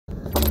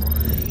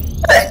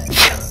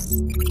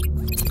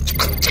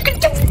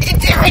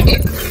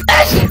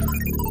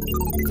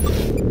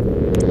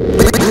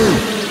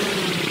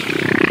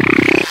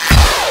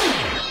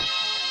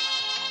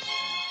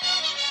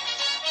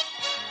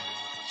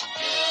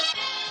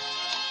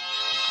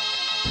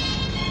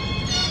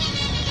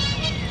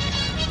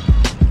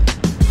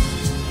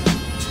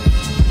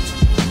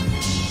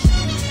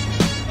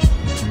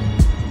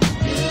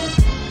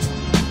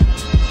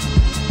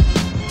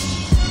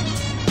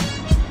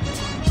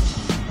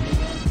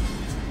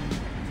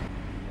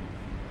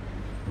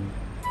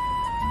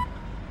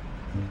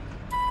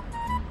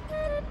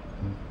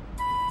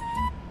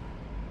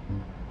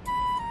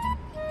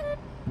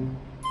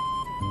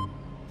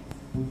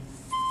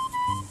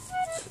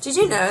Did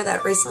you know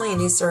that recently a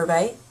new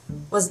survey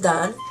was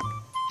done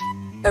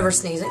over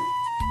sneezing?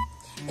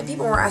 And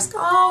people were asked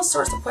all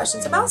sorts of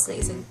questions about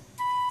sneezing.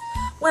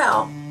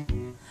 Well,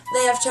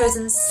 they have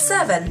chosen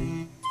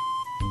 7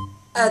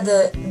 of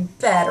the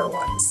better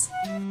ones.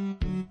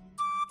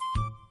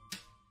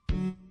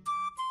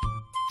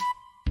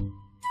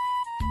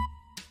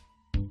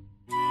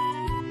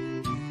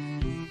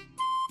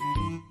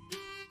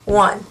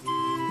 One,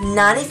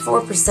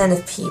 94%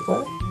 of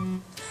people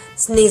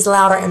sneeze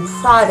louder in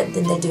private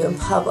than they do in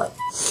public.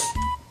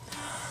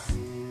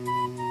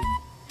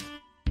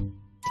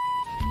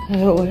 I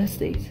don't want to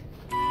sneeze.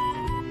 I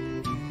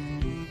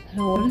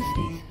don't want to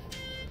sneeze.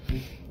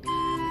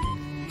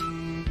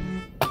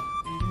 I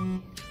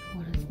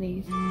want to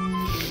sneeze.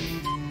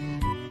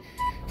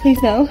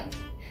 Please no.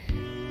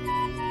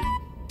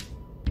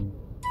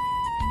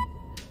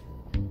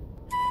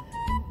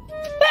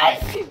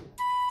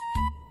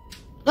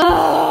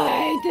 Oh, I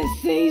hate this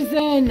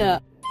season.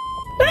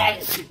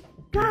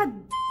 God.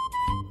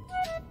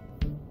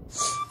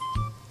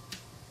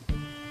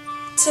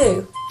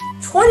 2,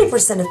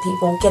 20% of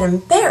people get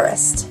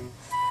embarrassed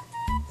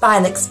by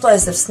an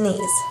explosive sneeze.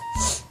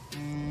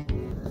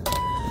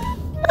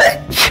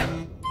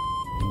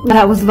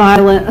 That was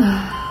violent.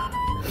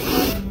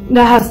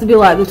 That has to be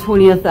like the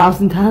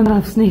 20,000th time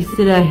I've sneezed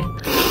today.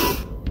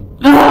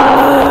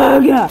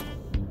 Oh, God.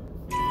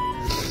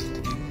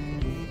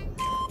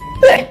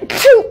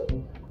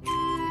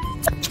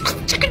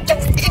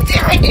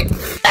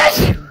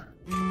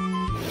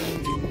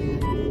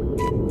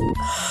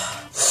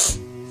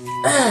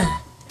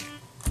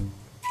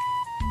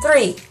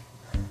 3.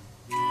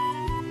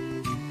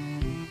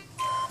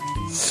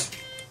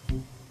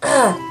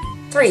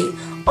 3.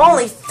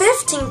 Only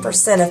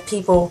 15% of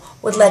people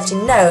would let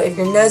you know if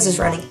your nose is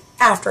running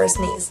after a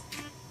sneeze.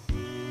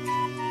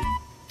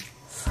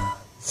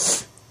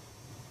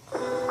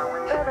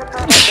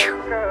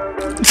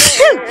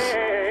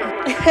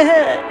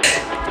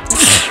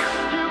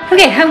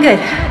 Okay, I'm good.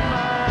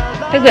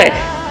 I'm good.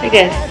 I'm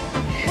good.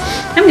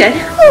 I'm good.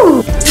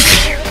 Ooh.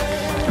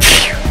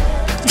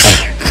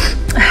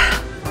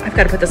 I've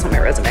got to put this on my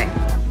resume.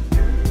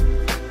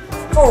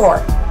 4.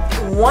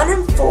 1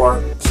 in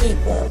 4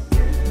 people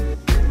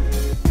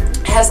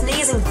have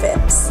sneezing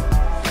fits,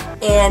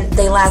 and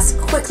they last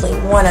quickly,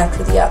 one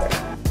after the other.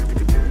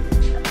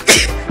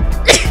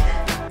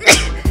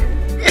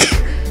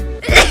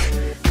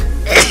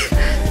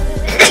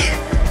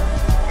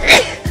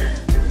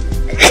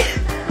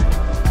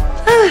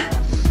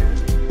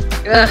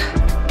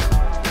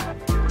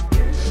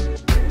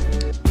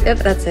 Yep,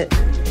 that's it.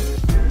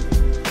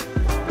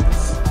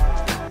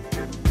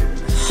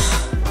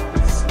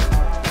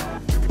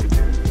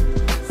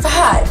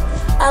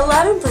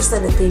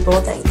 11% of people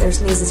think their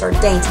sneezes are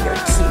dainty or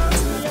cute.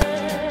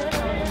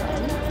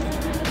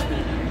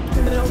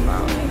 No,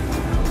 Molly.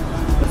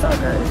 It's all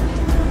good.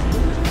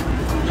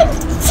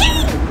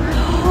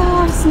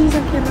 Oh, I sneeze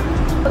on camera.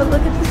 But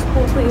look at this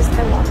cool place I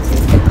walked to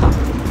get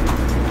coffee.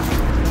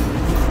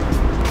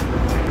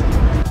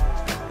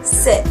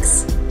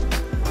 6.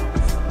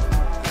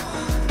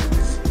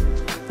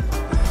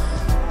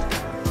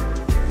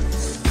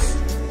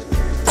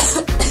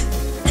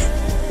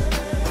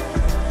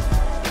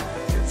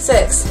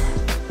 6.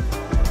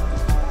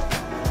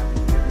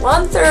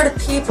 1/3 of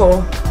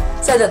people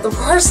said that the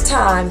worst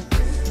time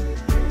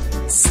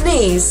to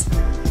sneeze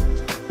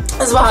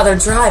is while they're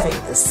driving.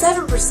 And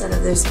 7%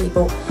 of those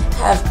people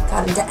have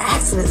gotten into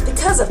accidents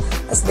because of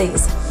a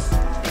sneeze.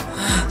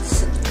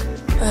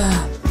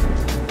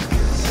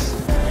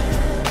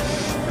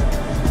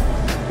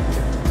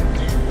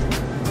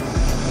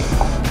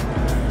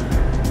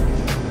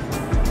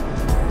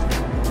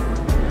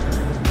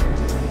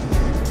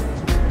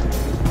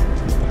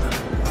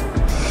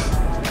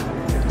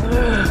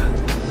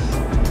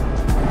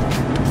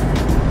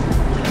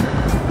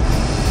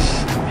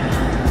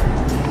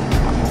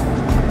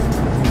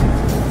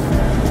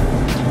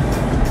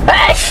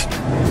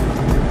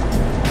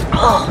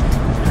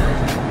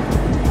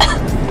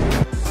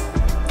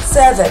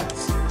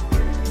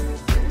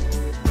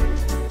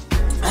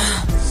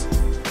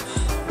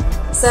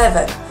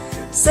 7.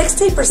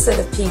 60%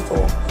 of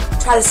people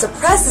try to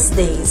suppress a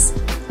sneeze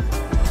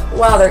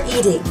while they're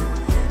eating.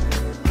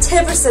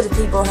 10% of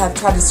people have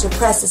tried to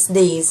suppress a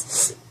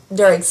sneeze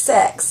during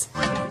sex.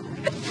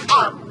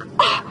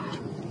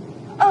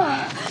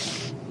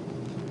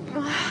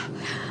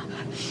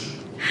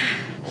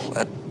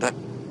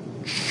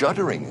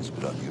 shuddering is a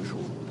bit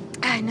unusual.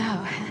 I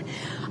know.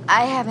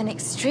 I have an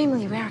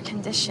extremely rare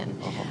condition.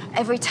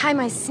 Every time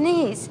I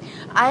sneeze,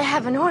 I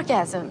have an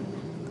orgasm.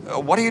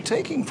 What are you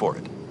taking for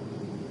it?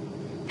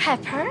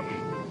 Pepper?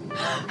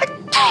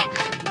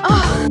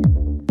 Oh.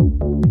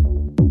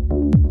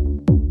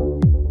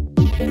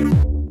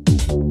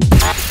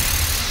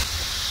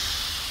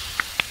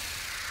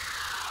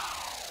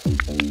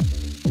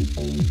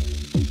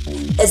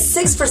 As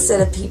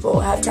 6% of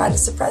people have tried to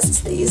suppress a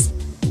sneeze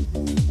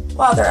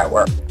while they're at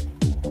work.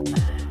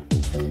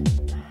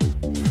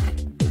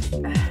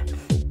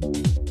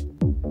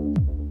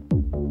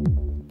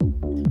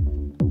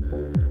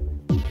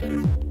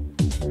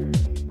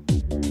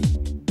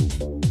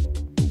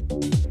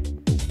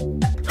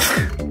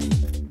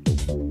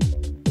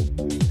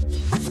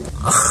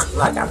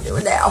 Like I'm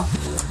doing now.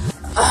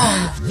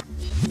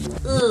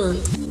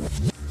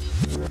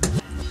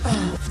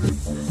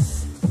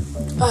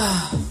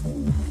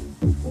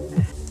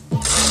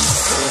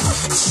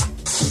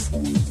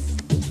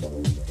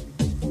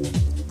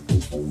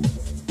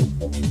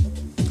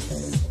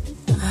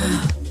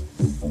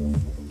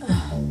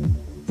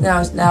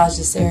 Now it's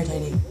just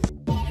irritating.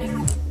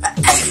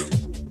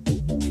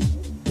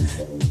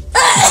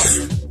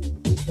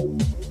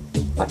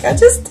 Like I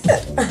just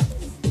did.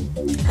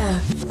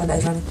 My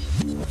nose running.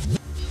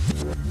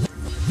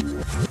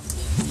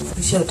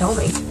 You should have told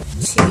me.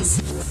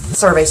 Jeez.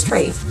 Survey's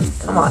tree.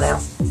 Come on now.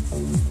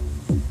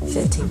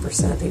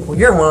 15% of people.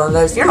 You're one of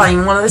those. You're not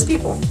even one of those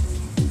people.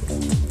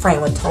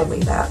 Franklin told me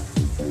that.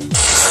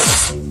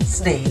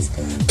 Sneeze.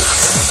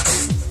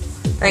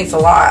 Thanks a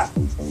lot.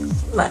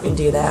 Let me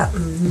do that.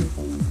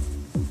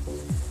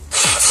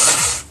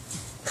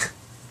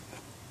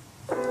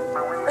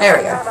 There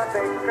we go.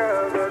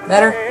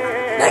 Better?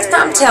 Next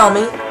time tell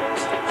me.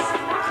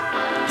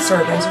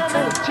 Surveys are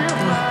true.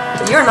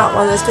 But you're not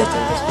one of those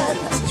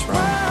 15%.